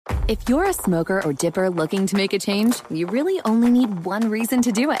If you're a smoker or dipper looking to make a change, you really only need one reason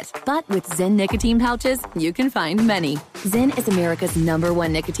to do it. But with Zyn nicotine pouches, you can find many. Zyn is America's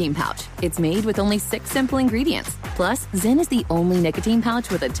 #1 nicotine pouch. It's made with only 6 simple ingredients. Plus, Zyn is the only nicotine pouch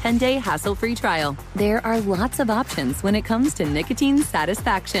with a 10-day hassle-free trial. There are lots of options when it comes to nicotine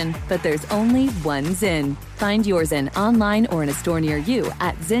satisfaction, but there's only one Zyn. Find your Zyn online or in a store near you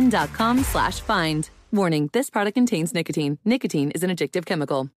at zyn.com/find. Warning, this product contains nicotine. Nicotine is an addictive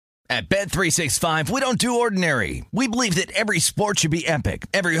chemical. At Bet365, we don't do ordinary. We believe that every sport should be epic.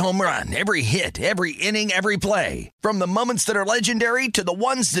 Every home run, every hit, every inning, every play. From the moments that are legendary to the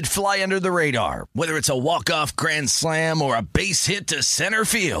ones that fly under the radar. Whether it's a walk-off grand slam or a base hit to center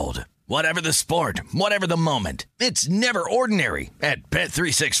field. Whatever the sport, whatever the moment. It's never ordinary at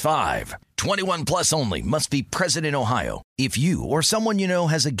Bet365. 21 plus only. Must be present in Ohio. If you or someone you know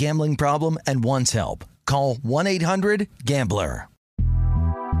has a gambling problem and wants help, call 1-800-GAMBLER.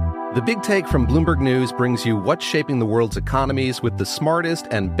 The Big Take from Bloomberg News brings you what's shaping the world's economies with the smartest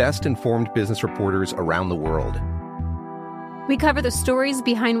and best-informed business reporters around the world. We cover the stories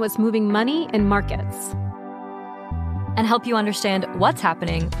behind what's moving money and markets, and help you understand what's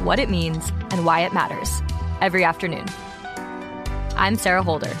happening, what it means, and why it matters every afternoon. I'm Sarah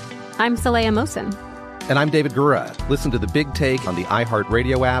Holder. I'm Saleha Mohsin. And I'm David Gura. Listen to The Big Take on the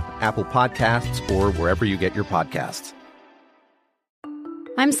iHeartRadio app, Apple Podcasts, or wherever you get your podcasts.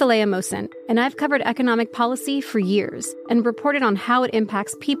 I'm Saleha Mohsin, and I've covered economic policy for years and reported on how it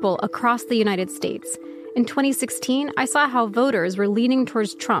impacts people across the United States. In 2016, I saw how voters were leaning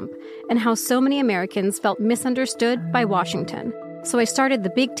towards Trump and how so many Americans felt misunderstood by Washington. So I started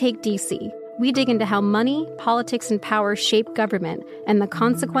The Big Take DC. We dig into how money, politics, and power shape government and the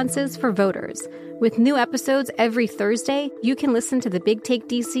consequences for voters. With new episodes every Thursday, you can listen to The Big Take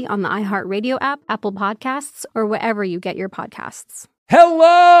DC on the iHeartRadio app, Apple Podcasts, or wherever you get your podcasts.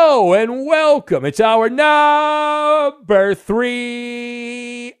 Hello and welcome. It's hour number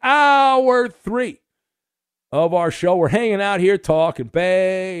 3. Hour 3 of our show. We're hanging out here talking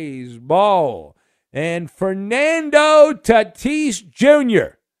baseball. And Fernando Tatis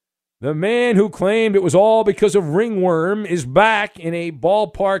Jr., the man who claimed it was all because of ringworm, is back in a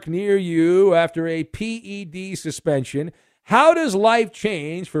ballpark near you after a PED suspension. How does life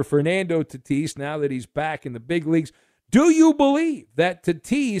change for Fernando Tatis now that he's back in the big leagues? Do you believe that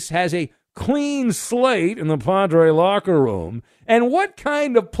Tatis has a clean slate in the Padre locker room? And what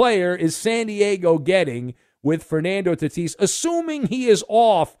kind of player is San Diego getting with Fernando Tatis, assuming he is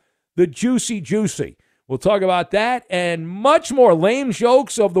off the juicy? We'll talk about that and much more. Lame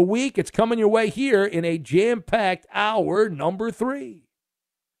jokes of the week. It's coming your way here in a jam-packed hour number 3.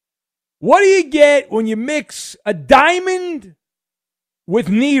 What do you get when you mix a diamond with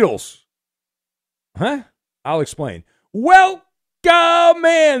needles? Huh? I'll explain. Welcome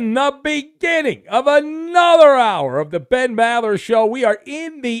in the beginning of another hour of the Ben Maller Show. We are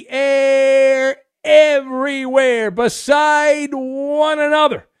in the air everywhere beside one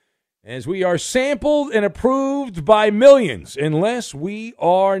another as we are sampled and approved by millions, unless we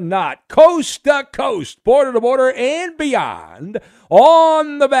are not. Coast to coast, border to border, and beyond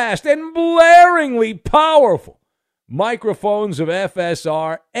on the vast and blaringly powerful microphones of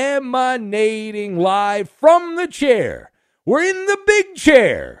FSR emanating live from the chair. We're in the big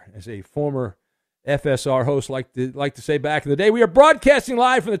chair, as a former FSR host like to say back in the day. We are broadcasting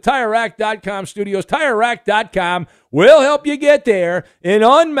live from the TireRack.com studios. TireRack.com will help you get there. An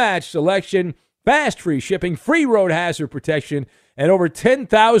unmatched selection, fast free shipping, free road hazard protection, and over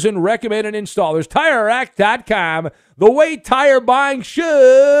 10,000 recommended installers. TireRack.com, the way tire buying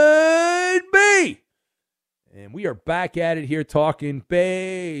should be. And we are back at it here talking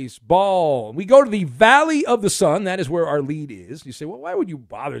baseball. We go to the Valley of the Sun. That is where our lead is. You say, well, why would you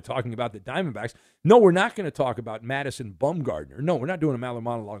bother talking about the Diamondbacks? No, we're not going to talk about Madison Bumgarner. No, we're not doing a Maller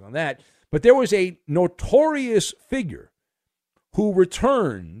monologue on that. But there was a notorious figure who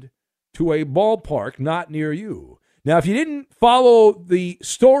returned to a ballpark not near you. Now, if you didn't follow the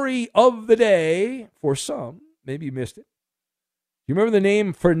story of the day, for some, maybe you missed it. You remember the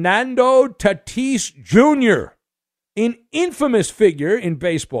name Fernando Tatis Jr., an infamous figure in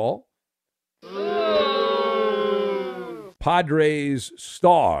baseball. Padres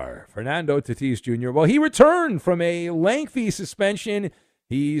star, Fernando Tatis Jr. Well, he returned from a lengthy suspension.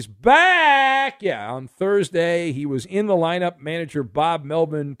 He's back. Yeah, on Thursday, he was in the lineup. Manager Bob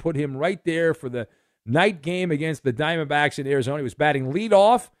Melvin put him right there for the night game against the Diamondbacks in Arizona. He was batting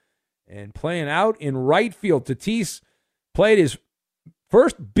leadoff and playing out in right field. Tatis played his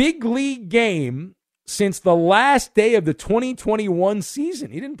first big league game since the last day of the 2021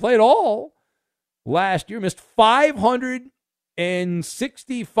 season. He didn't play at all last year. Missed 500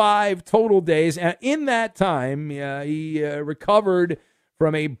 165 total days. And in that time, he recovered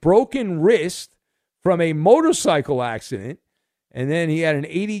from a broken wrist from a motorcycle accident. And then he had an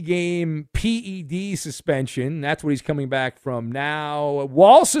 80-game PED suspension. That's what he's coming back from now.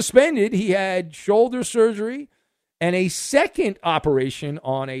 While suspended, he had shoulder surgery and a second operation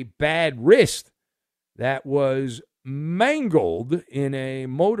on a bad wrist that was mangled in a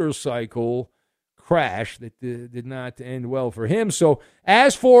motorcycle crash that did not end well for him. So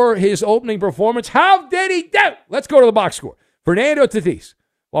as for his opening performance, how did he do? Let's go to the box score. Fernando Tatis,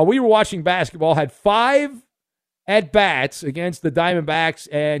 while we were watching basketball, had 5 at-bats against the Diamondbacks,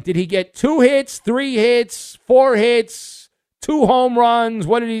 and did he get 2 hits, 3 hits, 4 hits, 2 home runs?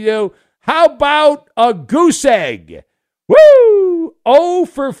 What did he do? How about a goose egg? Woo! 0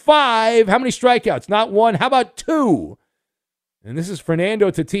 for 5. How many strikeouts? Not 1. How about 2? And this is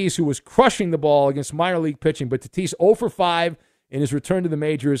Fernando Tatis, who was crushing the ball against minor league pitching, but Tatis 0 for 5 in his return to the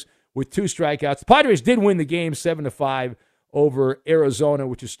majors with 2 strikeouts. The Padres did win the game 7-5 over Arizona,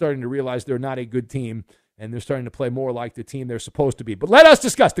 which is starting to realize they're not a good team, and they're starting to play more like the team they're supposed to be. But let us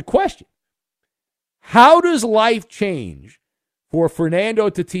discuss the question. How does life change for Fernando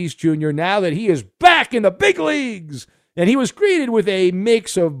Tatis Jr. now that he is back in the big leagues? And he was greeted with a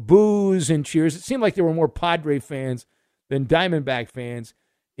mix of boos and cheers. It seemed like there were more Padre fans than Diamondback fans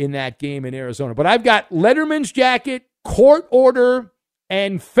in that game in Arizona. But I've got Letterman's jacket, court order,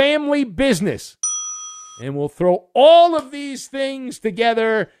 and family business. And we'll throw all of these things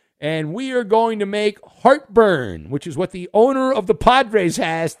together, and we are going to make heartburn, which is what the owner of the Padres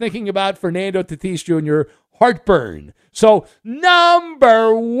has, thinking about Fernando Tatis Jr., heartburn. So,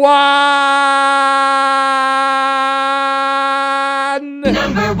 number 1.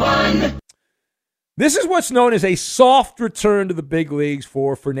 Number 1. This is what's known as a soft return to the big leagues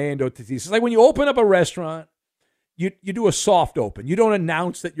for Fernando Tatis. It's like when you open up a restaurant, you do a soft open. You don't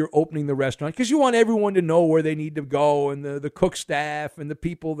announce that you're opening the restaurant because you want everyone to know where they need to go, and the cook staff and the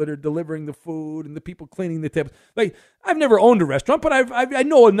people that are delivering the food and the people cleaning the tables. Like, I've never owned a restaurant, but I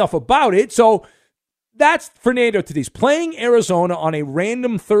know enough about it. So that's Fernando Tatis playing Arizona on a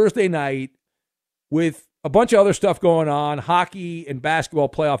random Thursday night with a bunch of other stuff going on, hockey and basketball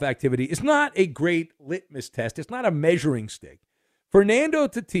playoff activity. It's not a great litmus test. It's not a measuring stick. Fernando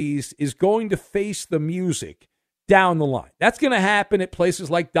Tatis is going to face the music down the line. That's going to happen at places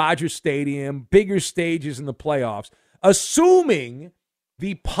like Dodger Stadium, bigger stages in the playoffs, assuming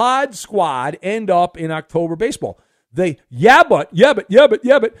the pod squad end up in October baseball. The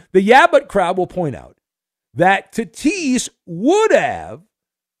the crowd will point out that Tatis would have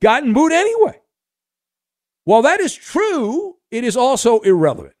gotten booed anyway. While that is true, it is also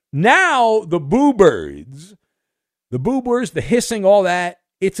irrelevant. Now, the boo birds, the hissing, all that,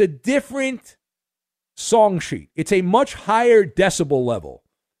 it's a different song sheet. It's a much higher decibel level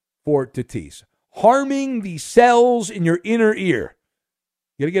for Tatis, harming the cells in your inner ear.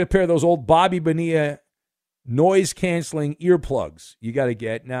 You got to get a pair of those old Bobby Bonilla noise-canceling earplugs you got to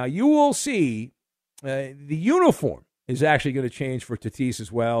get. Now, you will see the uniform is actually going to change for Tatis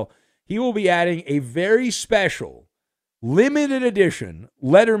as well. He will be adding a very special, limited edition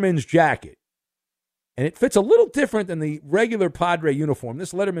Letterman's jacket. And it fits a little different than the regular Padre uniform.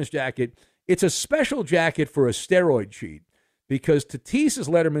 This Letterman's jacket, it's a special jacket for a steroid cheat because Tatis's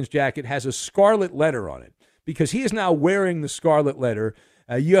Letterman's jacket has a scarlet letter on it because he is now wearing the scarlet letter.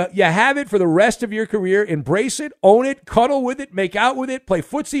 You have it for the rest of your career. Embrace it, own it, cuddle with it, make out with it, play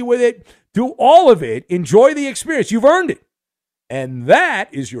footsie with it, do all of it. Enjoy the experience. You've earned it. And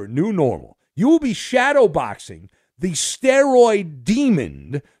that is your new normal. You will be shadowboxing the steroid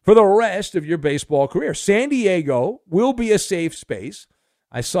demon for the rest of your baseball career. San Diego will be a safe space.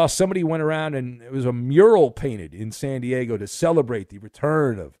 I saw somebody went around and it was a mural painted in San Diego to celebrate the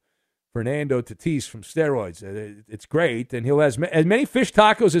return of Fernando Tatis from steroids. It's great, and he'll have as many fish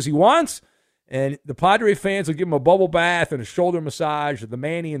tacos as he wants, and the Padre fans will give him a bubble bath and a shoulder massage, the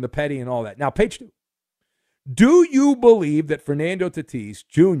Manny and the Petty and all that. Now, page 2. Do you believe that Fernando Tatis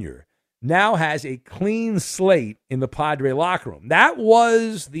Jr. now has a clean slate in the Padre locker room? That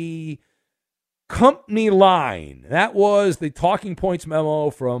was the company line. That was the talking points memo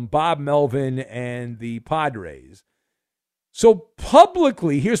from Bob Melvin and the Padres. So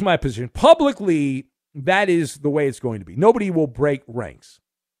publicly, here's my position. Publicly, that is the way it's going to be. Nobody will break ranks.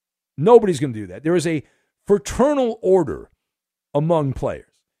 Nobody's going to do that. There is a fraternal order among players.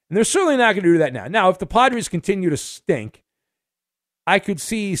 And they're certainly not going to do that now. Now, if the Padres continue to stink, I could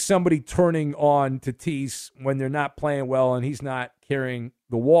see somebody turning on Tatis when they're not playing well and he's not carrying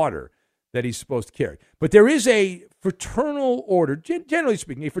the water that he's supposed to carry. But there is a fraternal order, generally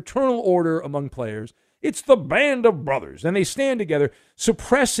speaking, a fraternal order among players. It's the band of brothers, and they stand together,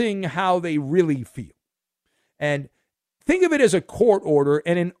 suppressing how they really feel. And think of it as a court order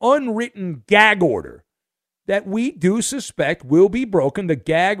and an unwritten gag order that we do suspect will be broken. The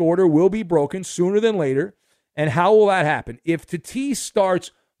gag order will be broken sooner than later. And how will that happen? If Tatis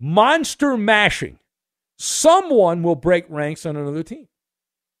starts monster mashing, someone will break ranks on another team.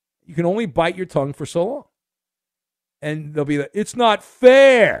 You can only bite your tongue for so long. And they'll be like, it's not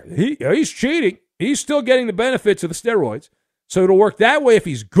fair. He's cheating. He's still getting the benefits of the steroids. So it'll work that way if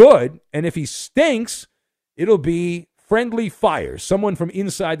he's good. And if he stinks, it'll be friendly fire. Someone from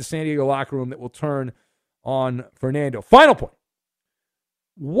inside the San Diego locker room that will turn on Fernando. Final point.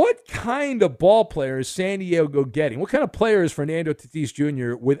 What kind of ball player is San Diego getting? What kind of player is Fernando Tatis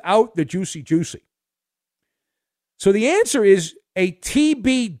Jr. without the juicy? So the answer is a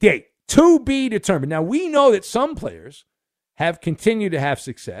TBD, to be determined. Now, we know that some players have continued to have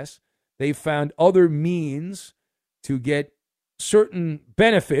success. They've found other means to get certain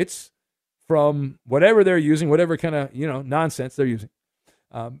benefits from whatever they're using, whatever kind of, nonsense they're using.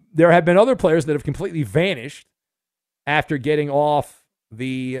 There have been other players that have completely vanished after getting off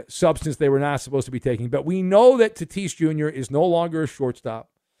the substance they were not supposed to be taking. But we know that Tatis Jr. is no longer a shortstop.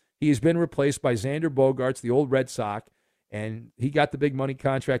 He has been replaced by Xander Bogaerts, the old Red Sox, and he got the big money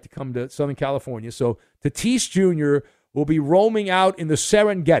contract to come to Southern California. So Tatis Jr. will be roaming out in the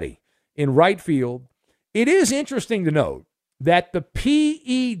Serengeti in right field. It is interesting to note that the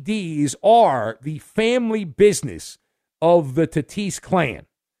PEDs are the family business of the Tatis clan.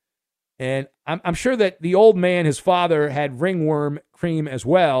 And I'm sure that the old man, his father, had ringworm cream as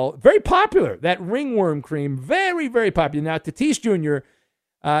well. Very popular, that ringworm cream. Very, very popular. Now, Tatis Jr.,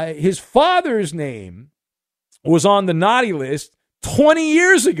 his father's name was on the naughty list 20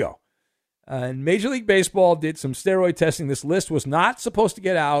 years ago. And Major League Baseball did some steroid testing. This list was not supposed to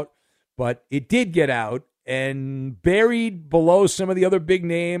get out, but it did get out. And buried below some of the other big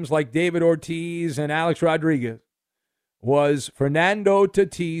names like David Ortiz and Alex Rodriguez was Fernando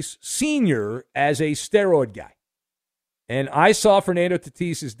Tatis Sr. as a steroid guy. And I saw Fernando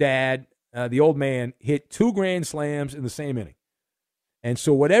Tatis' dad, the old man, hit 2 grand slams in the same inning. And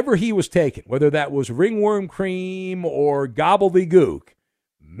so whatever he was taking, whether that was ringworm cream or gobbledygook,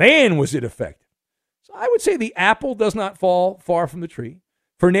 man, was it effective. So I would say the apple does not fall far from the tree.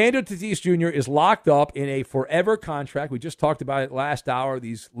 Fernando Tatis Jr. is locked up in a forever contract. We just talked about it last hour,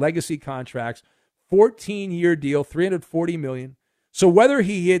 these legacy contracts, 14-year deal, $340 million. So whether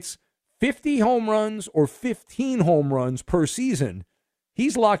he hits 50 home runs or 15 home runs per season,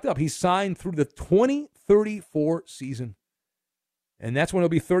 he's locked up. He's signed through the 2034 season. And that's when he'll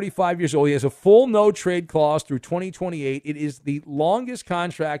be 35 years old. He has a full no-trade clause through 2028. It is the longest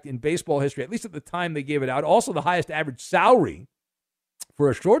contract in baseball history, at least at the time they gave it out. Also the highest average salary for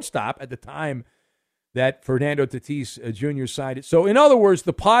a shortstop at the time that Fernando Tatis Jr. signed it. So in other words,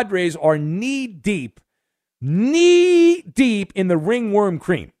 the Padres are knee-deep in the ringworm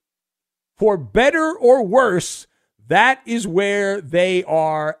cream. For better or worse, that is where they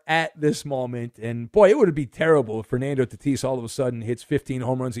are at this moment. And, boy, it would be terrible if Fernando Tatis all of a sudden hits 15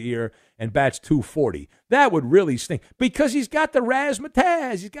 home runs a year and bats .240. That would really stink because he's got the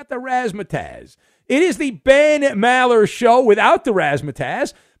razzmatazz. It is the Ben Maller Show without the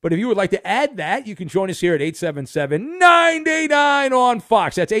razzmatazz. But if you would like to add that, you can join us here at 877-989 on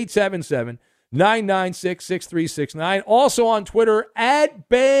Fox. That's 877-996-6369. Also on Twitter, at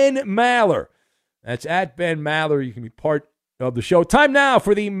Ben Maller. That's at Ben Maller. You can be part of the show. Time now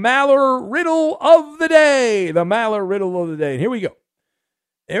for the Maller Riddle of the Day. And here we go.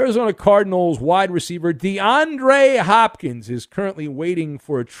 Arizona Cardinals wide receiver DeAndre Hopkins is currently waiting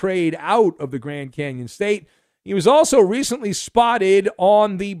for a trade out of the Grand Canyon State. He was also recently spotted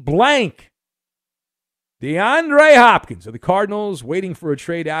on the blank. DeAndre Hopkins of the Cardinals, waiting for a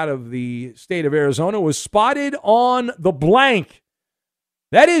trade out of the state of Arizona, was spotted on the blank.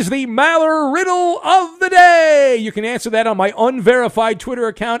 That is the Maller Riddle of the Day. You can answer that on my unverified Twitter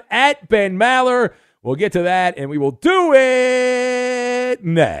account, at Ben Maller. We'll get to that, and we will do it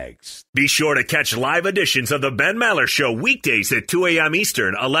next. Be sure to catch live editions of the Ben Maller Show weekdays at 2 a.m.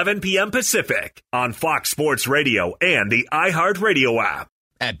 Eastern, 11 p.m. Pacific on Fox Sports Radio and the iHeartRadio app.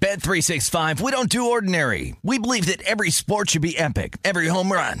 At Bet365, we don't do ordinary. We believe that every sport should be epic. Every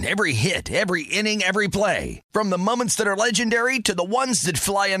home run, every hit, every inning, every play. From the moments that are legendary to the ones that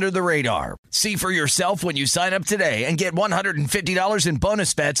fly under the radar. See for yourself when you sign up today and get $150 in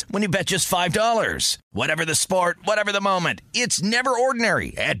bonus bets when you bet just $5. Whatever the sport, whatever the moment, it's never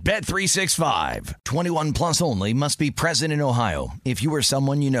ordinary at Bet365. 21 plus only. Must be present in Ohio. If you or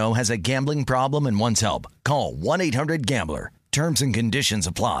someone you know has a gambling problem and wants help, call 1-800-GAMBLER. Terms and conditions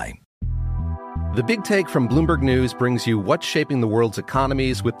apply. The Big Take from Bloomberg News brings you what's shaping the world's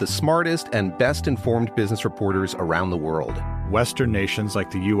economies with the smartest and best-informed business reporters around the world. Western nations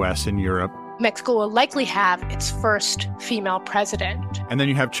like the U.S. and Europe. Mexico will likely have its first female president. And then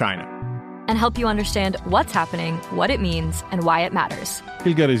you have China. And help you understand what's happening, what it means, and why it matters.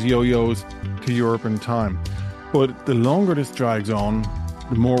 He'll get his yo-yos to Europe in time. But the longer this drags on,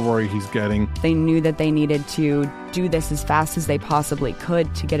 the more worry he's getting. They knew that they needed to do this as fast as they possibly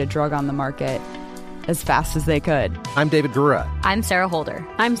could to get a drug on the market as fast as they could. I'm David Gura. I'm Sarah Holder.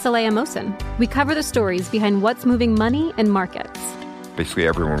 I'm Saleha Mohsin. We cover the stories behind what's moving money and markets. Basically,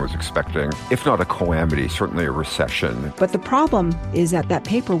 everyone was expecting, if not a calamity, certainly a recession. But the problem is that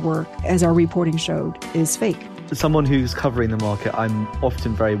paperwork, as our reporting showed, is fake. As someone who's covering the market, I'm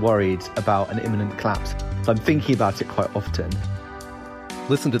often very worried about an imminent collapse. So I'm thinking about it quite often.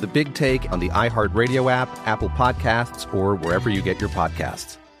 Listen to The Big Take on the iHeartRadio app, Apple Podcasts, or wherever you get your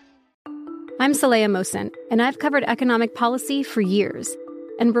podcasts. I'm Saleha Mohsin, and I've covered economic policy for years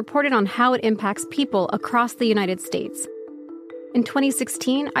and reported on how it impacts people across the United States. In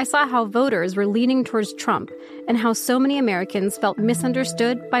 2016, I saw how voters were leaning towards Trump and how so many Americans felt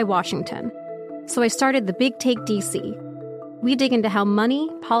misunderstood by Washington. So I started The Big Take DC. We dig into how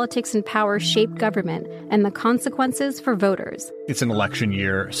money, politics, and power shape government and the consequences for voters. It's an election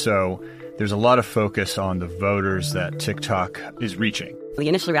year, so there's a lot of focus on the voters that TikTok is reaching. The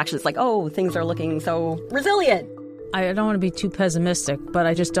initial reaction is like, oh, things are looking so resilient. I don't want to be too pessimistic, but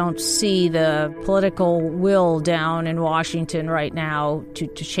I just don't see the political will down in Washington right now to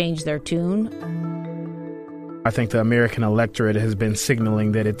change their tune. I think the American electorate has been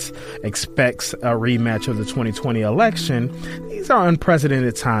signaling that it expects a rematch of the 2020 election. These are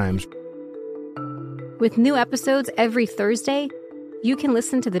unprecedented times. With new episodes every Thursday, you can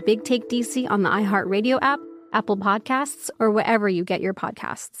listen to The Big Take DC on the iHeartRadio app, Apple Podcasts, or wherever you get your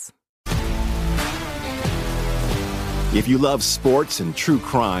podcasts. If you love sports and true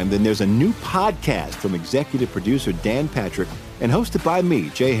crime, then there's a new podcast from executive producer Dan Patrick and hosted by me,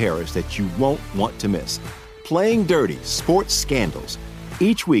 Jay Harris, that you won't want to miss. Playing Dirty: Sports Scandals.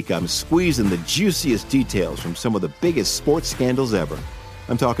 Each week, I'm squeezing the juiciest details from some of the biggest sports scandals ever.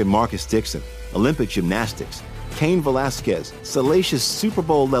 I'm talking Marcus Dixon, Olympic gymnastics, Cain Velasquez, salacious Super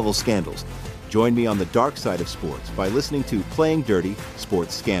Bowl-level scandals. Join me on the dark side of sports by listening to Playing Dirty: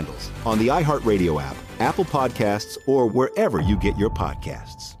 Sports Scandals on the iHeartRadio app, Apple Podcasts, or wherever you get your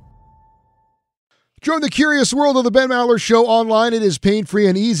podcasts. Join the curious world of the Ben Maller Show online. It is pain-free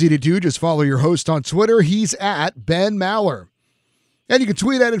and easy to do. Just follow your host on Twitter. He's at Ben Maller. And you can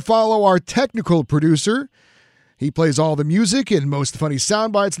tweet at and follow our technical producer. He plays all the music and most funny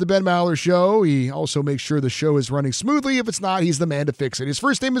sound bites of the Ben Maller Show. He also makes sure the show is running smoothly. If it's not, he's the man to fix it. His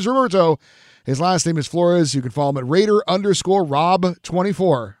first name is Roberto. His last name is Flores. You can follow him at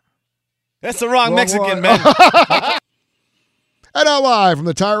Raider_Rob24. That's the wrong Mexican, man. And now live from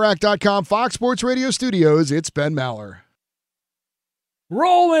the TireRack.com Fox Sports Radio studios, it's Ben Maller.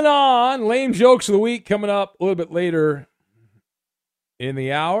 Rolling on. Lame jokes of the week coming up a little bit later in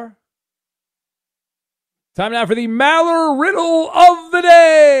the hour. Time now for the Maller Riddle of the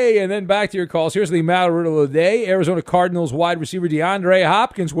Day. And then back to your calls. Here's the Maller Riddle of the Day. Arizona Cardinals wide receiver DeAndre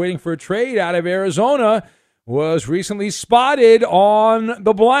Hopkins, waiting for a trade out of Arizona, was recently spotted on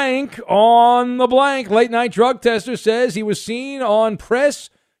the blank. Late night drug tester says he was seen on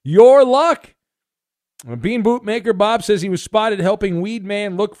Press Your Luck. Bean Bootmaker Bob says he was spotted helping Weed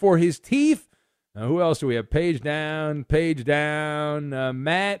Man look for his teeth. Who else do we have? Page down.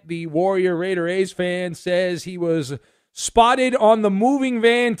 Matt, the Warrior Raider A's fan, says he was spotted on the moving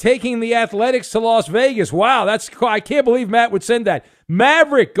van taking the Athletics to Las Vegas. Wow, I can't believe Matt would send that.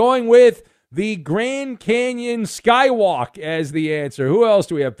 Maverick going with the Grand Canyon Skywalk as the answer. Who else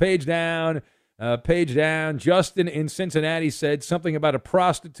do we have? Page down. Justin in Cincinnati said something about a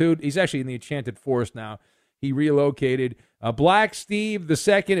prostitute. He's actually in the Enchanted Forest now. He relocated. Black Steve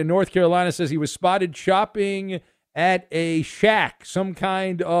II in North Carolina says he was spotted shopping at a shack, some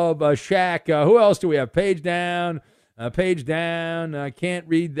kind of a shack. Who else do we have? Page down. I can't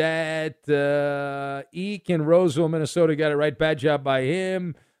read that. Eek in Roseville, Minnesota got it right. Bad job by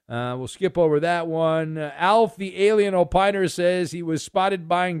him. We'll skip over that one. Alf, the alien opiner, says he was spotted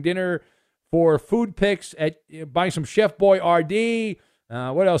buying dinner for Food Picks buying some Chef Boy RD.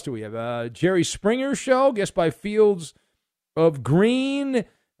 What else do we have? Jerry Springer show, guessed by Fields of Green.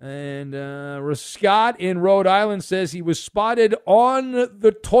 And Scott in Rhode Island says he was spotted on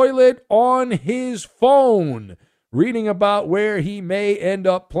the toilet on his phone, reading about where he may end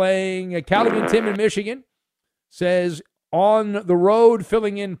up playing. Callaghan Tim in Michigan says on the road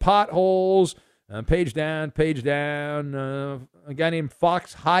filling in potholes. Page down. A guy named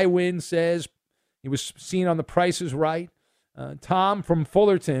Fox Highwind says He was seen on The Price is Right. Tom from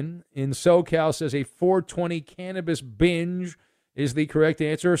Fullerton in SoCal says a 420 cannabis binge is the correct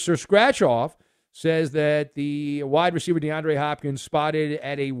answer. Sir Scratchoff says that the wide receiver DeAndre Hopkins spotted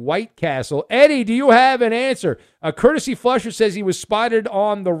at a White Castle. Eddie, do you have an answer? Courtesy Flusher says he was spotted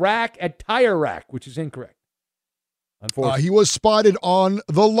on the rack at Tire Rack, which is incorrect. Unfortunately. He was spotted on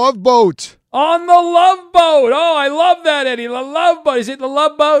the Love Boat. On the Love Boat. Oh, I love that, Eddie. The Love Boat. Is it the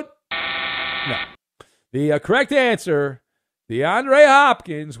Love Boat? No. The correct answer, DeAndre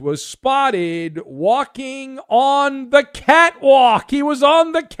Hopkins was spotted walking on the catwalk. He was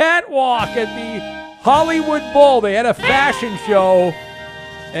on the catwalk at the Hollywood Bowl. They had a fashion show,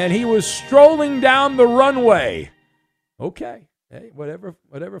 and he was strolling down the runway. Okay. Hey, whatever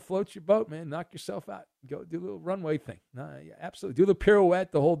floats your boat, man. Knock yourself out. Go do a little runway thing. No, yeah, absolutely. Do the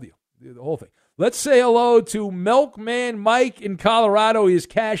pirouette, the whole deal. Do the whole thing. Let's say hello to Milkman Mike in Colorado. He is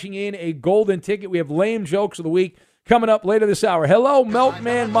cashing in a golden ticket. We have lame jokes of the week coming up later this hour. Hello,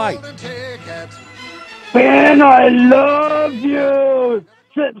 Milkman Mike. Ben, I love you.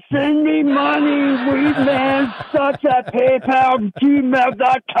 Send me money, weedmansucks at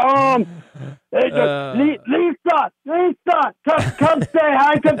PayPal@gmail.com. Lisa, come say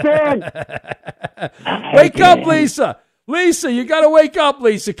hi to Ben. Wake up, Lisa. Lisa, you got to wake up,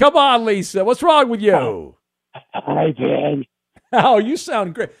 Lisa. Come on, Lisa. What's wrong with you? Hi, Ben. Oh, you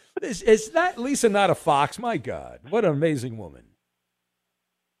sound great. Is that Lisa not a fox? My God, what an amazing woman.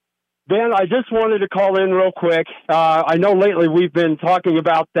 Ben, I just wanted to call in real quick. I know lately we've been talking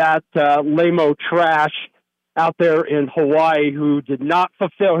about that lame-o trash out there in Hawaii who did not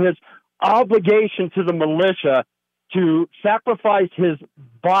fulfill his obligation to the militia to sacrifice his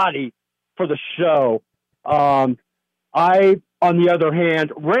body for the show. I, on the other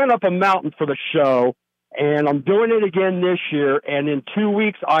hand, ran up a mountain for the show, and I'm doing it again this year, and in 2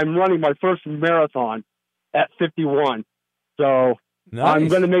 weeks I'm running my first marathon at 51. So nice. I'm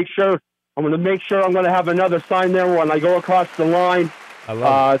going to make sure I'm going to have another sign there when I go across the line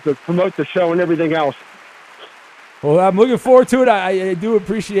to promote the show and everything else. Well, I'm looking forward to it. I do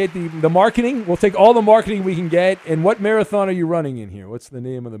appreciate the marketing. We'll take all the marketing we can get. And what marathon are you running in here? What's the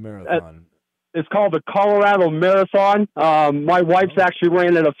name of the marathon? It's called the Colorado Marathon. My wife's actually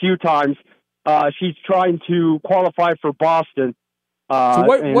ran it a few times. She's trying to qualify for Boston. So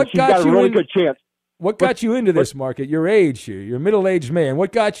what she's got a really good chance. What got you into this, Mark? At your age here, you're a middle-aged man.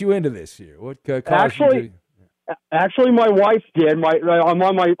 What got you into this here? What caused you to... Actually, my wife did. I'm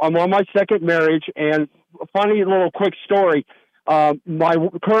on my second marriage, and funny little quick story. My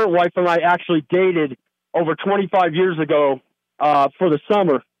current wife and I actually dated over 25 years ago for the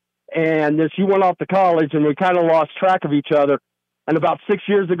summer, and then she went off to college, and we kind of lost track of each other. And about 6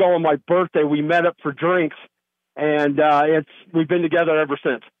 years ago on my birthday, we met up for drinks, and we've been together ever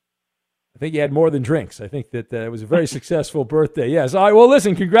since. I think you had more than drinks. I think that it was a very successful birthday. Yes. All right. Well,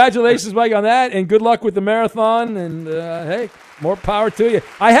 listen, congratulations, Mike, on that, and good luck with the marathon. And, hey, more power to you.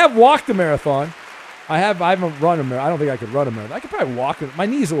 I have walked a marathon. I haven't run a marathon. I don't think I could run a marathon. I could probably walk it. My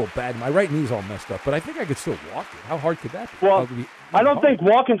knee's a little bad. My right knee's all messed up, but I think I could still walk it. How hard could that be? Well, I don't think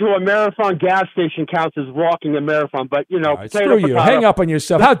walking to a marathon gas station counts as walking a marathon, but, you know. Right, screw you. Hang up on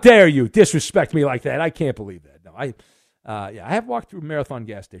yourself. How dare you disrespect me like that? I can't believe that. No, I have walked through marathon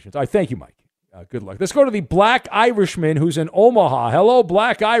gas stations. All right, thank you, Mike. Good luck. Let's go to the Black Irishman who's in Omaha. Hello,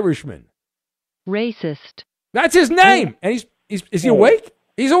 Black Irishman. Racist. That's his name. And is he awake?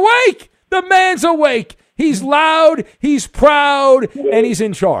 He's awake. The man's awake. He's loud, he's proud, and he's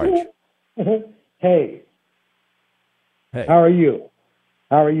in charge. Hey. How are you?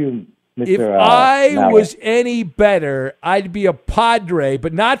 How are you, Mr. If I was any better, I'd be a Padre,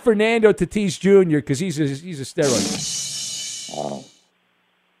 but not Fernando Tatis Jr. because he's a steroid.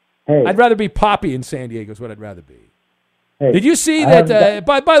 Hey. I'd rather be Poppy in San Diego is what I'd rather be. Hey. Did you see that?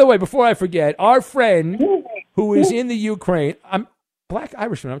 By the way, before I forget, our friend who is in the Ukraine, I'm Black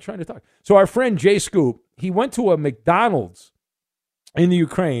Irishman. I'm trying to talk. So our friend Jay Scoop, he went to a McDonald's in the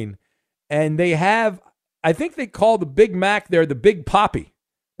Ukraine, and they have, I think they call the Big Mac there the Big Poppy.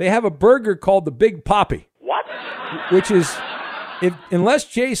 They have a burger called the Big Poppy. What? Which is, unless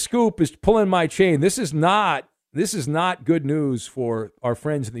Jay Scoop is pulling my chain, this is not good news for our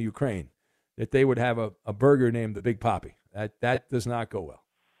friends in the Ukraine that they would have a burger named the Big Poppy. That does not go well.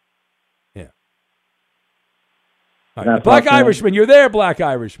 Yeah. All right. Black Irishman, you're there, Black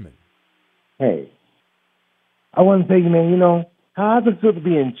Irishman. Hey, I want to thank you, man. You know, how does it feel to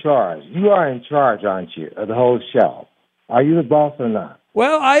be in charge? You are in charge, aren't you, of the whole show? Are you the boss or not?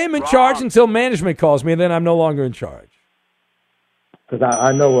 Well, I am in charge until management calls me, and then I'm no longer in charge. Because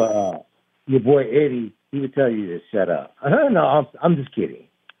I know your boy Eddie, he would tell you to shut up. No, I'm just kidding.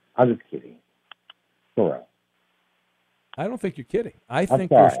 I'm just kidding. Correct. I don't think you're kidding. I I'm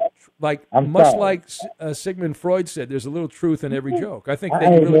think sorry. there's, I'm much sorry. like Sigmund Freud said, there's a little truth in every joke. I think that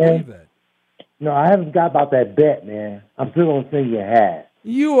Hey, you really man. believe that. No, I haven't got about that bet, man. I'm still gonna sing your hat.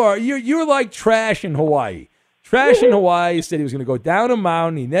 You're like Trash in Hawaii. Trash in Hawaii said he was going to go down a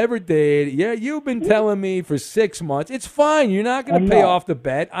mountain. He never did. Yeah, you've been telling me for 6 months. It's fine. You're not going to pay off the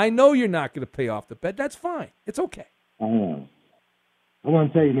bet. I know you're not going to pay off the bet. That's fine. It's okay. I am. I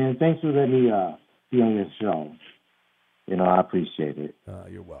want to tell you, man, thanks for letting me be on this show. You know, I appreciate it.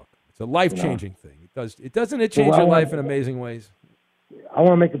 You're welcome. It's a life-changing thing. Doesn't it change your life in amazing ways? I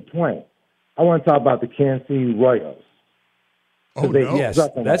want to make a point. I want to talk about the Kansas City Royals. Oh, no. Yes.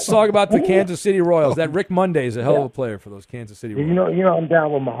 Let's talk about the Kansas City Royals. That Rick Monday is a hell of a player for those Kansas City Royals. You know, I'm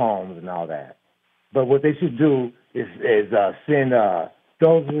down with Mahomes and all that. But what they should do is send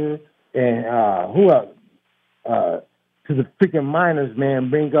Dozier and who else to the freaking minors, man.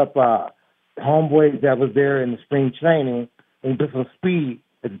 Bring up homeboys that was there in the spring training and put some speed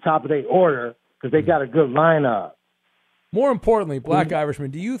at the top of their order because they got a good lineup. More importantly, Black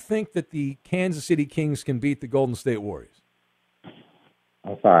Irishman, do you think that the Kansas City Kings can beat the Golden State Warriors?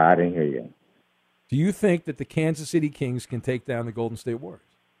 I'm sorry, I didn't hear you. Do you think that the Kansas City Kings can take down the Golden State Warriors?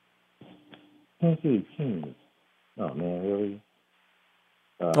 Kansas City Kings. Oh, man, really?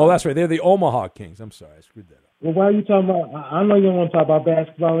 Oh, that's right. They're the Omaha Kings. I'm sorry. I screwed that up. Well, why are you talking about? I know you don't want to talk about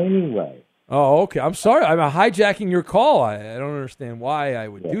basketball anyway. Oh, okay. I'm sorry. I'm hijacking your call. I don't understand why I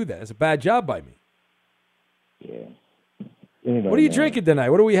would do that. It's a bad job by me. Yeah. Anyway, what are you drinking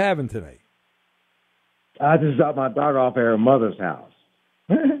tonight? What are we having tonight? I just dropped my daughter off at her mother's house.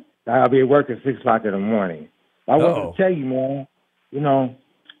 I'll be at work at 6 o'clock in the morning. I want to tell you, man, you know,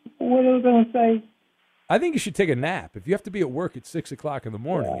 what I was going to say? I think you should take a nap. If you have to be at work at 6 o'clock in the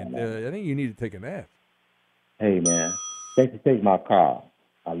morning, I think you need to take a nap. Hey, man, thanks for taking my call.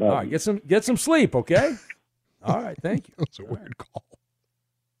 I love you. All right, get some sleep, okay? All right, thank you. That's a weird call.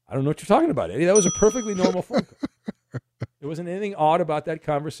 I don't know what you're talking about, Eddie. That was a perfectly normal phone call. There wasn't anything odd about that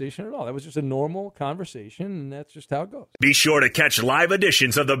conversation at all. That was just a normal conversation, and that's just how it goes. Be sure to catch live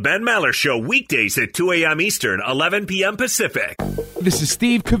editions of The Ben Maller Show weekdays at 2 a.m. Eastern, 11 p.m. Pacific. This is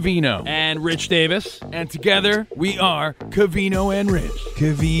Steve Covino and Rich Davis, and together we are Covino and Rich.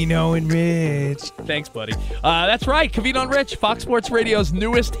 Covino and Rich. Thanks, buddy. That's right, Covino and Rich, Fox Sports Radio's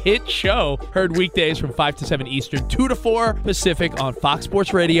newest hit show. Heard weekdays from 5 to 7 Eastern, 2 to 4 Pacific on Fox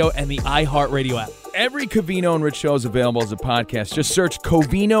Sports Radio and the iHeartRadio app. Every Covino and Rich show is available as a podcast. Just search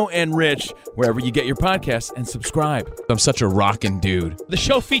Covino and Rich wherever you get your podcasts and subscribe. I'm such a rockin' dude. The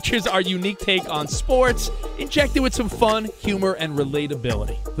show features our unique take on sports, injected with some fun, humor, and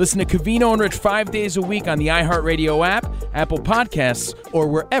relatability. Listen to Covino and Rich 5 days a week on the iHeartRadio app, Apple Podcasts, or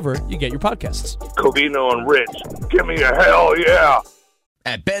wherever you get your podcasts. Covino and Rich, give me a hell yeah.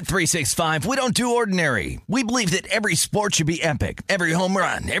 At Bet365, we don't do ordinary. We believe that every sport should be epic. Every home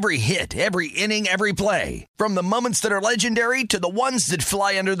run, every hit, every inning, every play. From the moments that are legendary to the ones that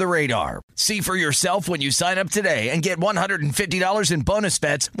fly under the radar. See for yourself when you sign up today and get $150 in bonus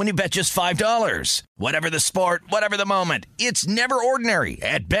bets when you bet just $5. Whatever the sport, whatever the moment, it's never ordinary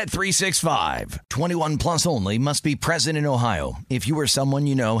at Bet365. 21 plus only. Must be present in Ohio. If you or someone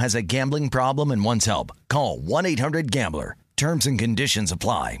you know has a gambling problem and wants help, call 1-800-GAMBLER. Terms and conditions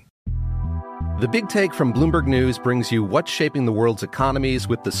apply. The Big Take from Bloomberg News brings you what's shaping the world's economies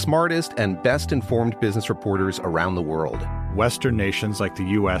with the smartest and best-informed business reporters around the world. Western nations like the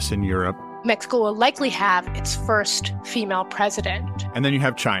U.S. and Europe. Mexico will likely have its first female president. And then you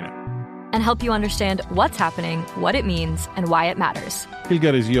have China. And help you understand what's happening, what it means, and why it matters. He'll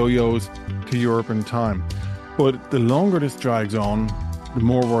get his yo-yos to Europe in time. But the longer this drags on, the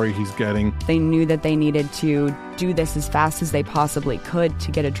more worry he's getting. They knew that they needed to do this as fast as they possibly could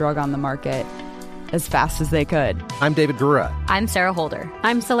to get a drug on the market as fast as they could. I'm David Gura. I'm Sarah Holder.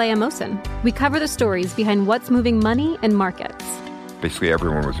 I'm Saleha Mohsen. We cover the stories behind what's moving money and markets. Basically,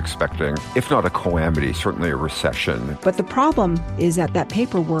 everyone was expecting, if not a calamity, certainly a recession. But the problem is that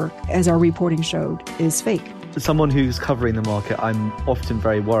paperwork, as our reporting showed, is fake. As someone who's covering the market, I'm often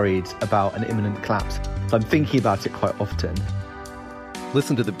very worried about an imminent collapse. So I'm thinking about it quite often.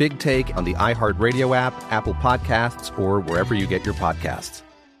 Listen to The Big Take on the iHeartRadio app, Apple Podcasts, or wherever you get your podcasts.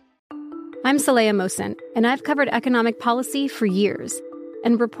 I'm Saleha Mohsen, and I've covered economic policy for years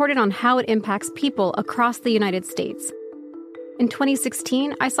and reported on how it impacts people across the United States. In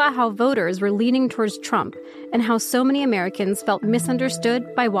 2016, I saw how voters were leaning towards Trump and how so many Americans felt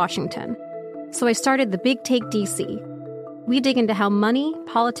misunderstood by Washington. So I started The Big Take DC. We dig into how money,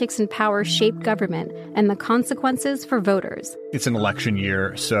 politics, and power shape government and the consequences for voters. It's an election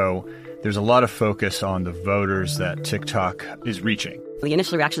year, so there's a lot of focus on the voters that TikTok is reaching. The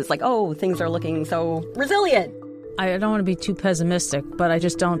initial reaction is like, oh, things are looking so resilient. I don't want to be too pessimistic, but I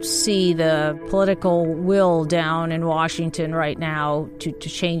just don't see the political will down in Washington right now to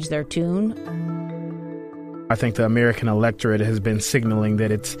change their tune. I think the American electorate has been signaling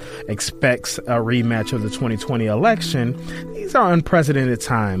that it expects a rematch of the 2020 election. These are unprecedented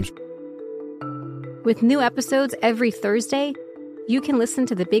times. With new episodes every Thursday, you can listen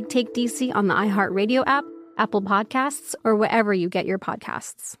to The Big Take DC on the iHeartRadio app, Apple Podcasts, or wherever you get your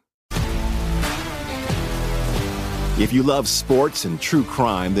podcasts. If you love sports and true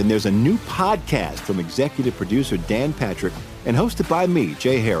crime, then there's a new podcast from executive producer Dan Patrick and hosted by me,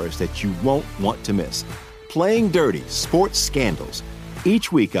 Jay Harris, that you won't want to miss. Playing Dirty: Sports Scandals.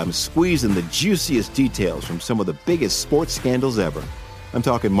 Each week, I'm squeezing the juiciest details from some of the biggest sports scandals ever. I'm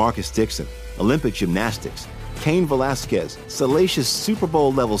talking Marcus Dixon, Olympic gymnastics, Cain Velasquez, salacious Super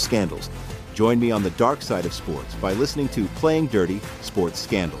Bowl-level scandals. Join me on the dark side of sports by listening to Playing Dirty: Sports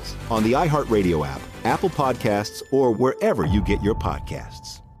Scandals on the iHeartRadio app, Apple Podcasts, or wherever you get your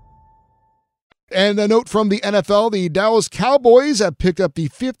podcasts. And a note from the NFL, the Dallas Cowboys have picked up the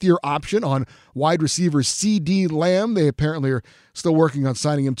fifth-year option on wide receiver C.D. Lamb. They apparently are still working on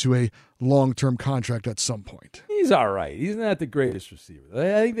signing him to a long-term contract at some point. He's all right. He's not the greatest receiver.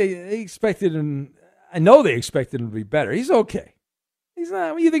 I think they expected him. I know they expected him to be better. He's okay. He's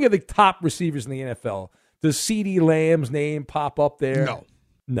not. When you think of the top receivers in the NFL, does C.D. Lamb's name pop up there?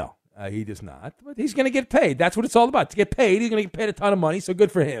 No, he does not. But he's going to get paid. That's what it's all about. To get paid, he's going to get paid a ton of money. So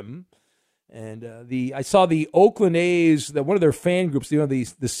good for him. And I saw the Oakland A's, one of their fan groups,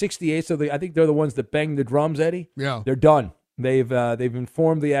 the 68. So I think they're the ones that bang the drums, Eddie. Yeah, they're done. They've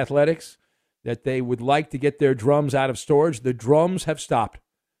informed the Athletics that they would like to get their drums out of storage. The drums have stopped.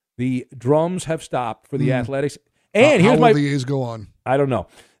 The drums have stopped for the Athletics. And how will the A's go on? I don't know.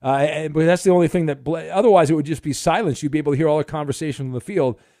 But that's the only thing that otherwise it would just be silence. You'd be able to hear all the conversation in the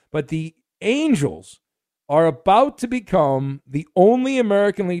field. But the Angels are about to become the only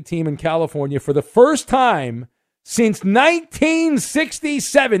American League team in California for the first time since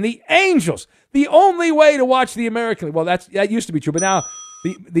 1967. The Angels, the only way to watch the American League. Well, that used to be true, but now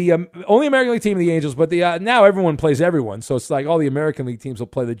the only American League team of the Angels. But now everyone plays everyone, so it's like all the American League teams will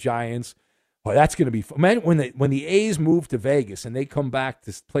play the Giants. Boy, that's going to be fun. Man, when the A's move to Vegas and they come back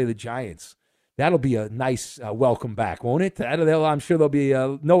to play the Giants, that'll be a nice welcome back, won't it? I'm sure there'll be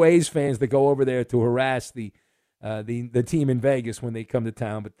no A's fans that go over there to harass the team in Vegas when they come to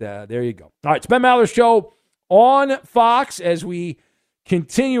town. But there you go. All right, it's Ben Maller's Show on Fox as we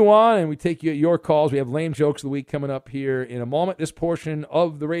continue on and we take your calls. We have Lame Jokes of the Week coming up here in a moment. This portion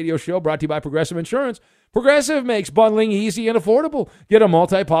of the radio show brought to you by Progressive Insurance. Progressive makes bundling easy and affordable. Get a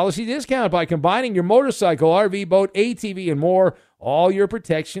multi-policy discount by combining your motorcycle, RV, boat, ATV, and more. All your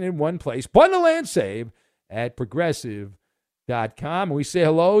protection in one place. Bundle and save at Progressive.com. And we say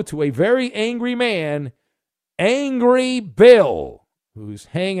hello to a very angry man, Angry Bill, who's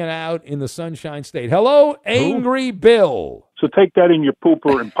hanging out in the Sunshine State. Hello, Angry Bill. So take that in your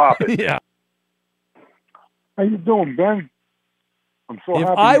pooper and pop it. Yeah. How you doing, Ben? I'm so if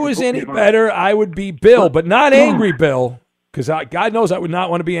happy I was any better, I would be Bill, but not Angry Bill, because God knows I would not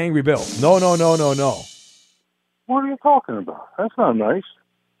want to be Angry Bill. No. What are you talking about? That's not nice.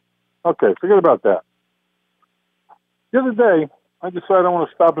 Okay, forget about that. The other day, I decided I want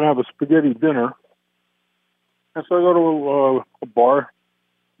to stop and have a spaghetti dinner. And so I go to a bar,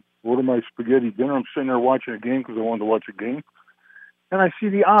 order my spaghetti dinner. I'm sitting there watching a game because I wanted to watch a game. And I see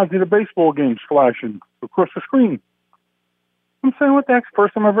the odds of the baseball games flashing across the screen. I'm saying, what the heck's the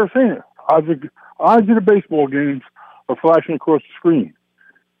first time I've ever seen it? Odds of the baseball games are flashing across the screen.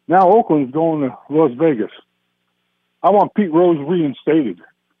 Now Oakland's going to Las Vegas. I want Pete Rose reinstated.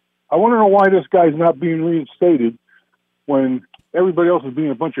 I want to know why this guy's not being reinstated when everybody else is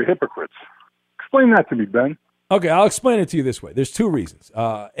being a bunch of hypocrites. Explain that to me, Ben. Okay, I'll explain it to you this way. There's two reasons.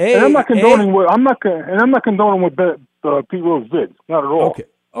 And I'm not condoning what Pete Rose did. Not at all.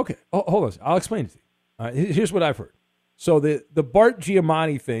 Okay. Hold on. I'll explain it to you. Here's what I've heard. So the Bart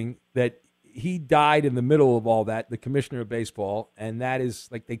Giamatti thing, that he died in the middle of all that, the commissioner of baseball, and that is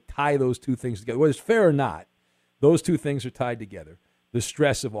like they tie those two things together. Whether it's fair or not, those two things are tied together. The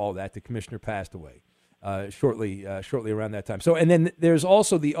stress of all that, the commissioner passed away shortly around that time. So, and then there's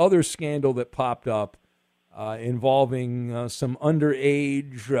also the other scandal that popped up involving some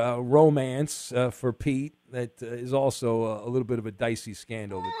underage romance for Pete. That is also a little bit of a dicey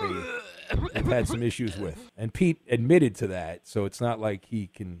scandal that they've had some issues with. And Pete admitted to that, so it's not like he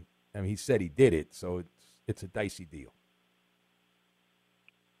can. I mean, he said he did it, so it's a dicey deal.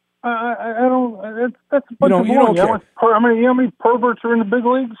 I don't. That's a bunch of you don't care. How many perverts are in the big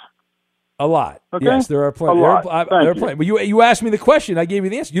leagues? A lot. Okay? Yes, there are plenty. A lot. There are plenty. But you asked me the question. I gave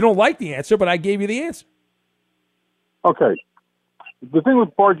you the answer. You don't like the answer, but I gave you the answer. Okay. The thing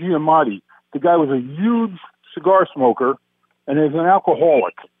with Bar Giamatti, the guy was a huge cigar smoker and is an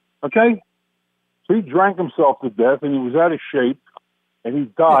alcoholic. Okay? So he drank himself to death and he was out of shape and he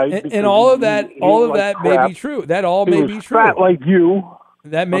died. And all of that, crap. may be true. That all He may was be true. fat like you.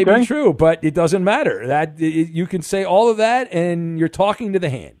 That may be true, but it doesn't matter. You can say all of that, and you're talking to the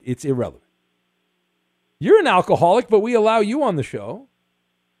hand. It's irrelevant. You're an alcoholic, but we allow you on the show.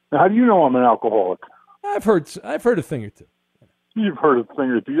 Now, how do you know I'm an alcoholic? I've heard a thing or two. You've heard a thing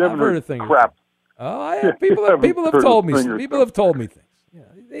or two. You haven't heard a thing or crap. Oh, people have told me. People have told me things.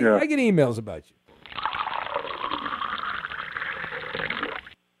 Yeah. I get emails about you.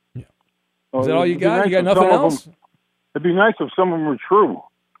 Yeah. Is that all you got? You got nothing else? It'd be nice if some of them were true.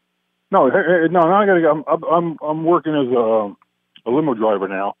 No. Now I gotta go. I'm working as a limo driver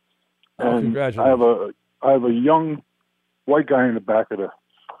now, and congratulations. I have a young white guy in the back of the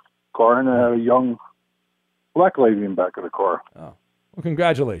car, and I have a young black lady in the back of the car. Oh, well,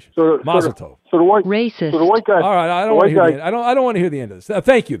 congratulations. Mazel tov. So the white guy. All right, I don't want to hear the end. I don't want to hear the end of this.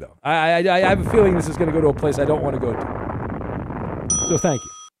 Thank you, though. I have a feeling this is going to go to a place I don't want to go to. So thank you.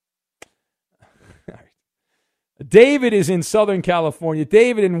 All right. David is in Southern California.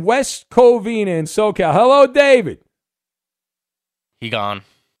 David in West Covina in SoCal. Hello, David. He gone.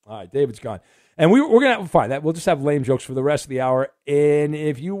 All right, David's gone. And we're going to find that. We'll just have lame jokes for the rest of the hour. And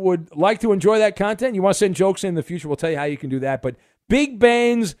if you would like to enjoy that content, you want to send jokes in the future, we'll tell you how you can do that. But Big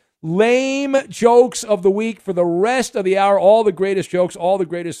Ben's lame jokes of the week for the rest of the hour, all the greatest jokes, all the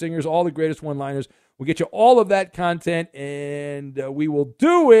greatest singers, all the greatest one-liners. We'll get you all of that content, and we will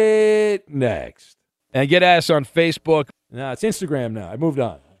do it next. And get us on Facebook. No, it's Instagram now. I moved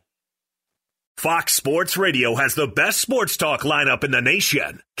on. Fox Sports Radio has the best sports talk lineup in the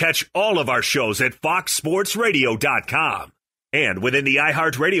nation. Catch all of our shows at foxsportsradio.com. And within the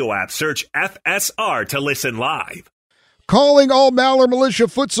iHeartRadio app, search FSR to listen live. Calling all Maller Militia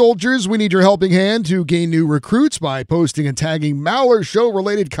foot soldiers, we need your helping hand to gain new recruits by posting and tagging Maller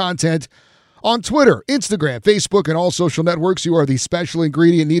Show-related content on Twitter, Instagram, Facebook, and all social networks. You are the special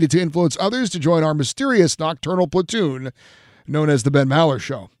ingredient needed to influence others to join our mysterious nocturnal platoon known as the Ben Maller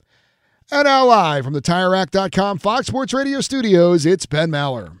Show. And now live from the TireRack.com Fox Sports Radio studios, it's Ben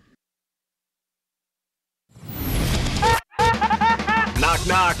Maller. Knock,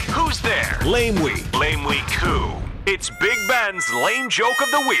 knock. Who's there? Lame Week. Lame Week who? It's Big Ben's Lame Joke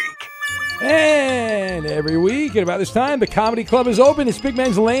of the Week. And every week at about this time, the Comedy Club is open. It's Big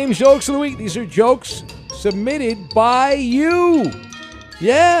Ben's Lame Jokes of the Week. These are jokes submitted by you.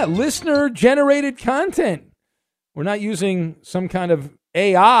 Yeah, listener-generated content. We're not using some kind of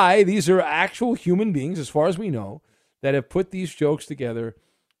AI. These are actual human beings, as far as we know, that have put these jokes together,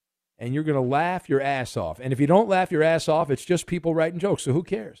 and you're going to laugh your ass off. And if you don't laugh your ass off, it's just people writing jokes, so who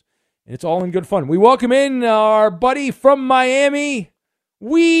cares? And it's all in good fun. We welcome in our buddy from Miami,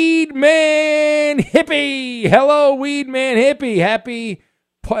 Weed Man Hippie. Hello, Weed Man Hippie. Happy.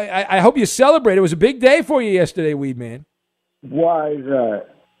 I hope you celebrate. It was a big day for you yesterday, Weed Man. Why is that?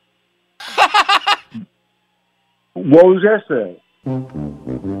 What was yesterday?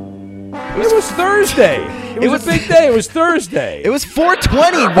 It was Thursday. It was a big day. It was Thursday. It was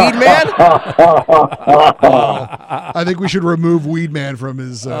 420, Weed Man. I think we should remove Weed Man from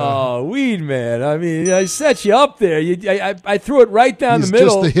his... Oh, Weed Man. I mean, I set you up there. I threw it right down the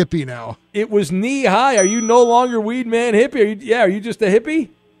middle. He's just the hippie now. It was knee high. Are you no longer Weed Man Hippie? Are you just a hippie?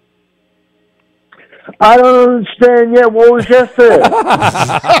 I don't understand yet. What was yesterday?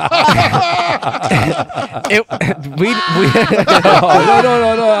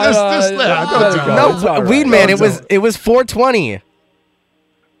 No, Weed Man. It was 420.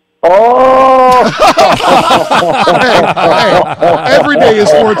 Oh! Hey, every day is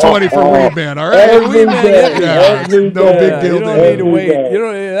 420 for Weed Man. All right, Weed Man. No big deal. You don't need to wait.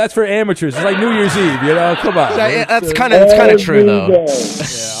 That's for amateurs. It's like New Year's Eve. Come on. That's kind of true, though. Yeah.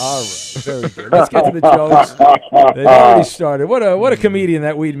 All right. Very good. Let's get to the jokes. They've already started. What a comedian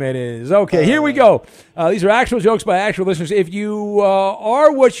that Weed Man is. Okay, here we go. These are actual jokes by actual listeners. If you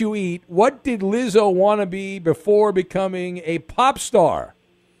are what you eat, what did Lizzo want to be before becoming a pop star?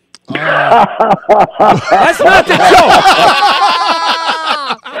 That's not the joke.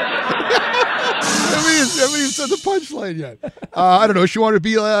 I haven't even said the punchline yet. I don't know. She wanted to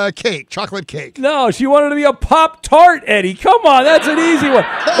be a cake, chocolate cake. No, she wanted to be a Pop-Tart, Eddie. Come on, that's an easy one.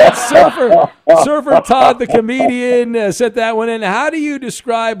 That's Surfer Todd, the comedian, sent that one in. How do you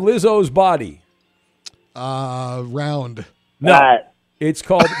describe Lizzo's body? Round. No, it's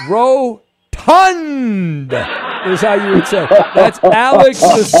called rotund. is how you would say. That's Alex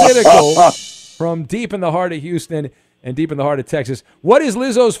the Cynical from deep in the heart of Houston and deep in the heart of Texas. What is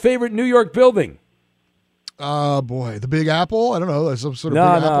Lizzo's favorite New York building? Boy, the Big Apple? I don't know. Some sort of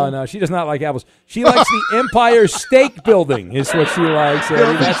big apple? No. She does not like apples. She likes the Empire State Building is what she likes. You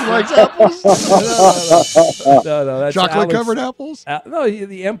don't think she likes apples? No. That's chocolate-covered apples? No,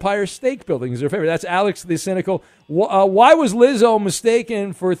 the Empire State Building is her favorite. That's Alex the Cynical. Why was Lizzo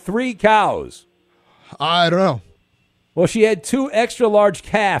mistaken for 3 cows? I don't know. Well, she had 2 extra large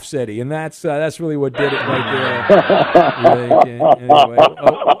calves, Eddie, and that's really what did it right there. Anyway,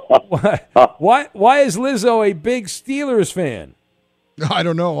 why is Lizzo a big Steelers fan? I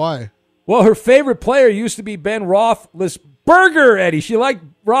don't know why. Well, her favorite player used to be Ben Roethlisberger, Eddie. She liked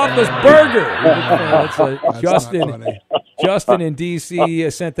Roethlisberger. That's Justin. Justin in D.C.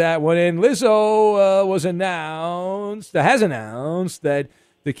 Sent that one in. Lizzo has announced that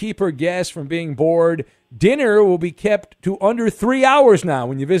to keep her guests from being bored, dinner will be kept to under 3 hours now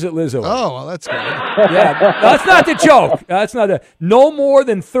when you visit Lizzo. Oh, well, that's good. Yeah, that's not the joke. No more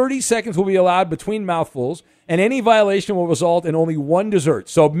than 30 seconds will be allowed between mouthfuls, and any violation will result in only 1 dessert.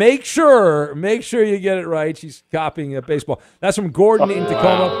 So make sure you get it right. She's copying baseball. That's from Gordon in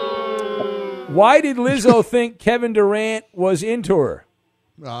Tacoma. Why did Lizzo think Kevin Durant was into her?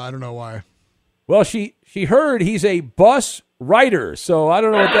 I don't know why. Well, she heard he's a bus writer, so I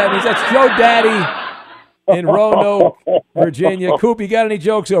don't know what that means. That's Joe Daddy in Roanoke, Virginia. Coop, you got any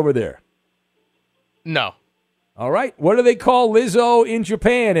jokes over there? No. All right. What do they call Lizzo in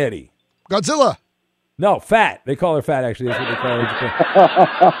Japan, Eddie? Godzilla. No, fat. They call her fat, actually. That's what they call her in Japan.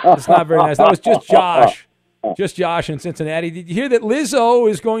 It's not very nice. That was just Josh. Just Josh in Cincinnati. Did you hear that Lizzo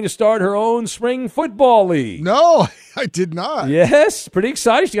is going to start her own spring football league? No, I did not. Yes, pretty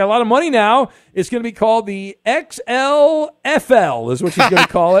excited. She got a lot of money now. It's going to be called the XLFL is what she's going to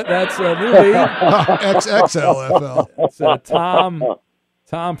call it. That's a new league. XXLFL. It's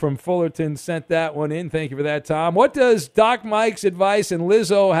Tom from Fullerton sent that one in. Thank you for that, Tom. What does Doc Mike's advice and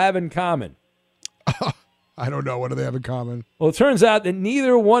Lizzo have in common? I don't know. What do they have in common? Well, it turns out that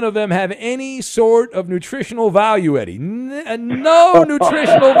neither one of them have any sort of nutritional value, Eddie. No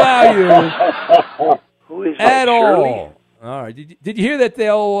nutritional value at all. All right. Did you hear that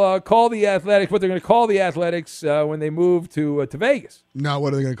they'll call the Athletics, what they're going to call the Athletics when they move to Vegas? No,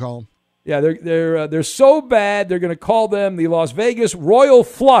 what are they going to call them? Yeah, they're so bad they're going to call them the Las Vegas Royal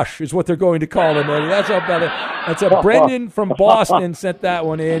Flush is what they're going to call them, Eddie. That's a Brendan from Boston sent that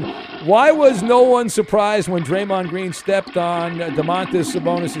one in. Why was no one surprised when Draymond Green stepped on Domantas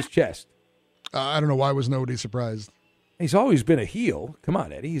Sabonis' chest? I don't know. Why was nobody surprised? He's always been a heel. Come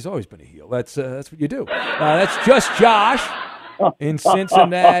on, Eddie. He's always been a heel. That's what you do. That's just Josh in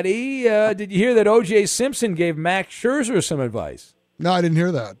Cincinnati. Did you hear that O.J. Simpson gave Max Scherzer some advice? No, I didn't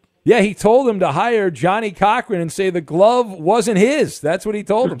hear that. Yeah, he told him to hire Johnny Cochran and say the glove wasn't his. That's what he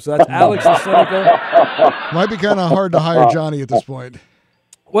told him. So that's Alex the Cynical. Might be kind of hard to hire Johnny at this point.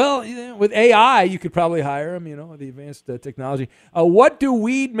 Well, with AI, you could probably hire him, the advanced technology. What do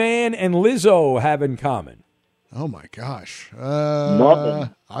Weed Man and Lizzo have in common? Oh, my gosh.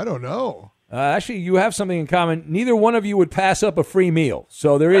 Nothing. I don't know. Actually, you have something in common. Neither one of you would pass up a free meal.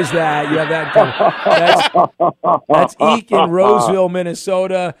 So there is that. You have that in common. That's Eek in Roseville,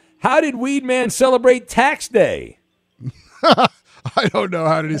 Minnesota. How did Weed Man celebrate Tax Day? I don't know.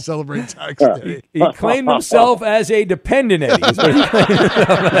 How did he celebrate Tax Day? He claimed himself as a dependent, Eddie. Is what he claimed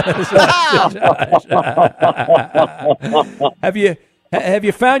himself as. Have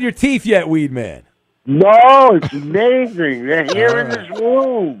you found your teeth yet, Weed Man? No, it's amazing. They're here in this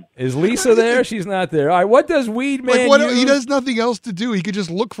room. Is Lisa there? She's not there. All right, what does Weed Man use? He has nothing else to do. He could just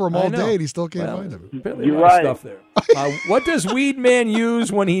look for them all day, and he still can't find them. You're right. Stuff there. What does Weed Man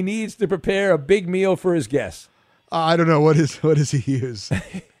use when he needs to prepare a big meal for his guests? I don't know. What does he use?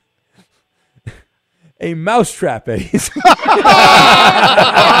 A mousetrap, Eddie.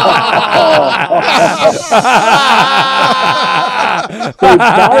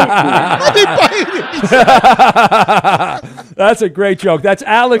 That's a great joke. That's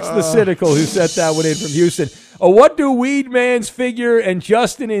Alex the Cynical who sent that one in from Houston. What do Weed Man's figure and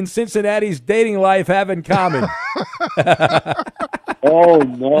Justin in Cincinnati's dating life have in common? Oh,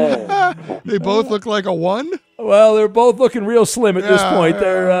 no. They both look like a 1? Well, they're both looking real slim at this point.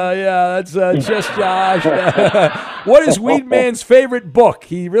 That's just Josh. What is Weed Man's favorite book?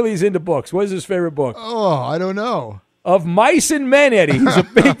 He really is into books. What is his favorite book? Oh, I don't know. Of Mice and Men, Eddie. He's a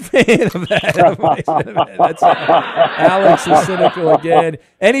big fan of that. Of Mice and Men. That's Alex the Cynical again.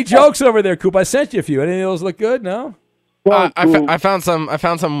 Any jokes over there, Coop? I sent you a few. Any of those look good? No? I found some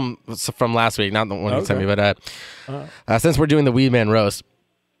from last week, not the one you sent me, but since we're doing the Weed Man roast,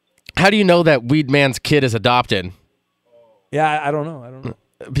 How do you know that Weed Man's kid is adopted? Yeah, I don't know.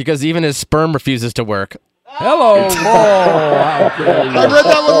 Because even his sperm refuses to work. Hello. I read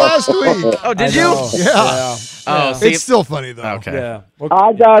that one last week. Oh, did you? Yeah. Oh, see, it's still funny, though. Okay. Yeah.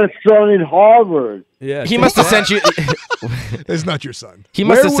 I got a son in Harvard. Yeah. He must have sent you. It's not your son. He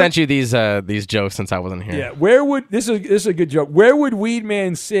must have sent you these jokes since I wasn't here. Yeah. Where would this is a good joke? Where would Weed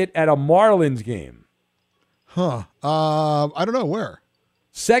Man sit at a Marlins game? Huh. I don't know where.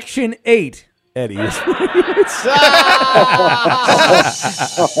 Section 8. Eddie. That's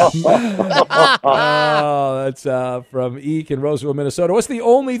from Eek in Roseville, Minnesota. What's the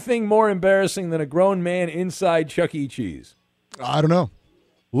only thing more embarrassing than a grown man inside Chuck E. Cheese? I don't know.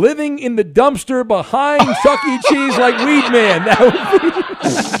 Living in the dumpster behind Chuck E. Cheese like Weed Man. That would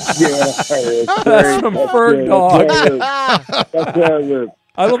be that's from Ferg Dog. That's where I live.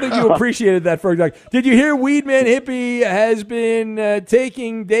 I don't think you appreciated that, Ferg Dog. Did you hear Weed Man Hippie has been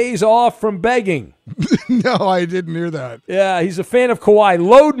taking days off from begging? No, I didn't hear that. Yeah, he's a fan of Kawhi.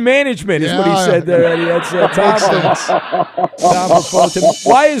 Load management is what he said there, Eddie. That's Tom from Fulton.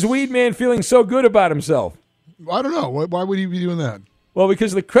 Why is Weed Man feeling so good about himself? I don't know. Why would he be doing that? Well,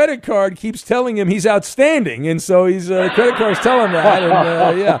 because the credit card keeps telling him he's outstanding, and so he's credit cards tell him that.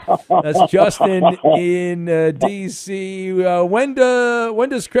 And yeah, that's Justin in D.C. When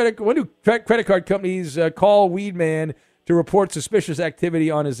do credit card companies call Weed Man to report suspicious activity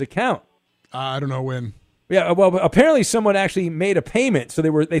on his account? I don't know when. Yeah, well, apparently someone actually made a payment, so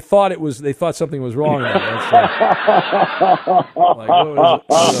they thought something was wrong. What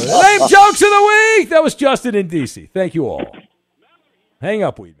was it? Lame jokes of the week. That was Justin in D.C. Thank you all. Hang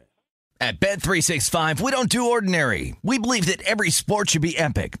up, Weed Man. At Bet365, we don't do ordinary. We believe that every sport should be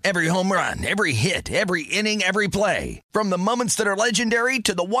epic. Every home run, every hit, every inning, every play. From the moments that are legendary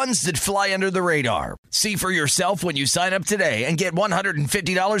to the ones that fly under the radar. See for yourself when you sign up today and get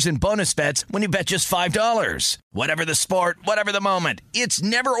 $150 in bonus bets when you bet just $5. Whatever the sport, whatever the moment, it's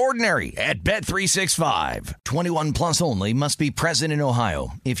never ordinary at Bet365. 21 plus only. Must be present in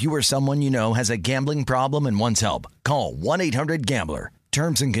Ohio. If you or someone you know has a gambling problem and wants help, call 1-800-GAMBLER.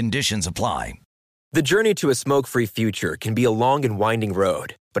 Terms and conditions apply. The journey to a smoke-free future can be a long and winding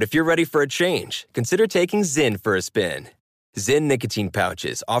road. But if you're ready for a change, consider taking Zyn for a spin. Zyn nicotine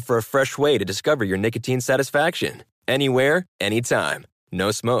pouches offer a fresh way to discover your nicotine satisfaction. Anywhere, anytime.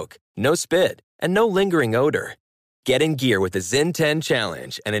 No smoke, no spit, and no lingering odor. Get in gear with the Zyn 10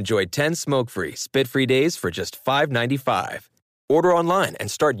 Challenge and enjoy 10 smoke-free, spit-free days for just $5.95. Order online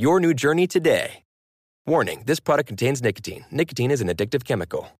and start your new journey today. Warning, this product contains nicotine. Nicotine is an addictive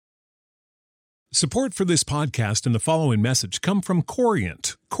chemical. Support for this podcast and the following message come from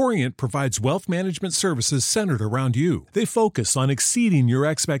Corient. Corient provides wealth management services centered around you. They focus on exceeding your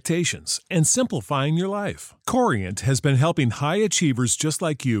expectations and simplifying your life. Corient has been helping high achievers just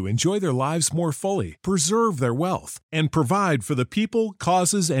like you enjoy their lives more fully, preserve their wealth, and provide for the people,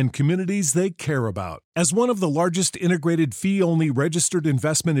 causes, and communities they care about. As one of the largest integrated fee-only registered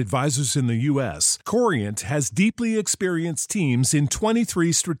investment advisors in the U.S., Corient has deeply experienced teams in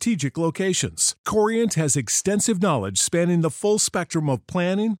 23 strategic locations. Corient has extensive knowledge spanning the full spectrum of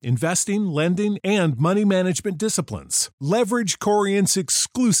planning, investing, lending, and money management disciplines. Leverage Corient's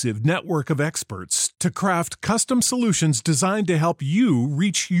exclusive network of experts to craft custom solutions designed to help you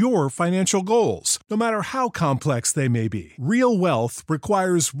reach your financial goals, no matter how complex they may be. Real wealth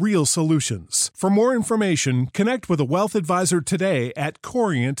requires real solutions. For more information, connect with a wealth advisor today at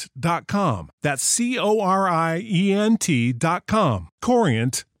Corient.com. That's Corient.com.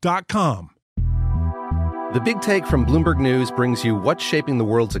 Corient.com. The Big Take from Bloomberg News brings you what's shaping the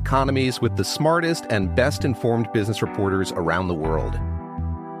world's economies with the smartest and best-informed business reporters around the world.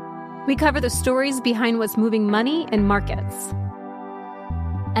 We cover the stories behind what's moving money and markets.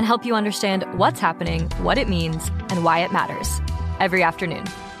 And help you understand what's happening, what it means, and why it matters. Every afternoon.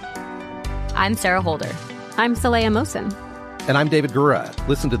 I'm Sarah Holder. I'm Saleha Mohsin. And I'm David Gura.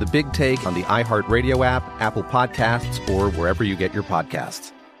 Listen to The Big Take on the iHeartRadio app, Apple Podcasts, or wherever you get your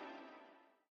podcasts.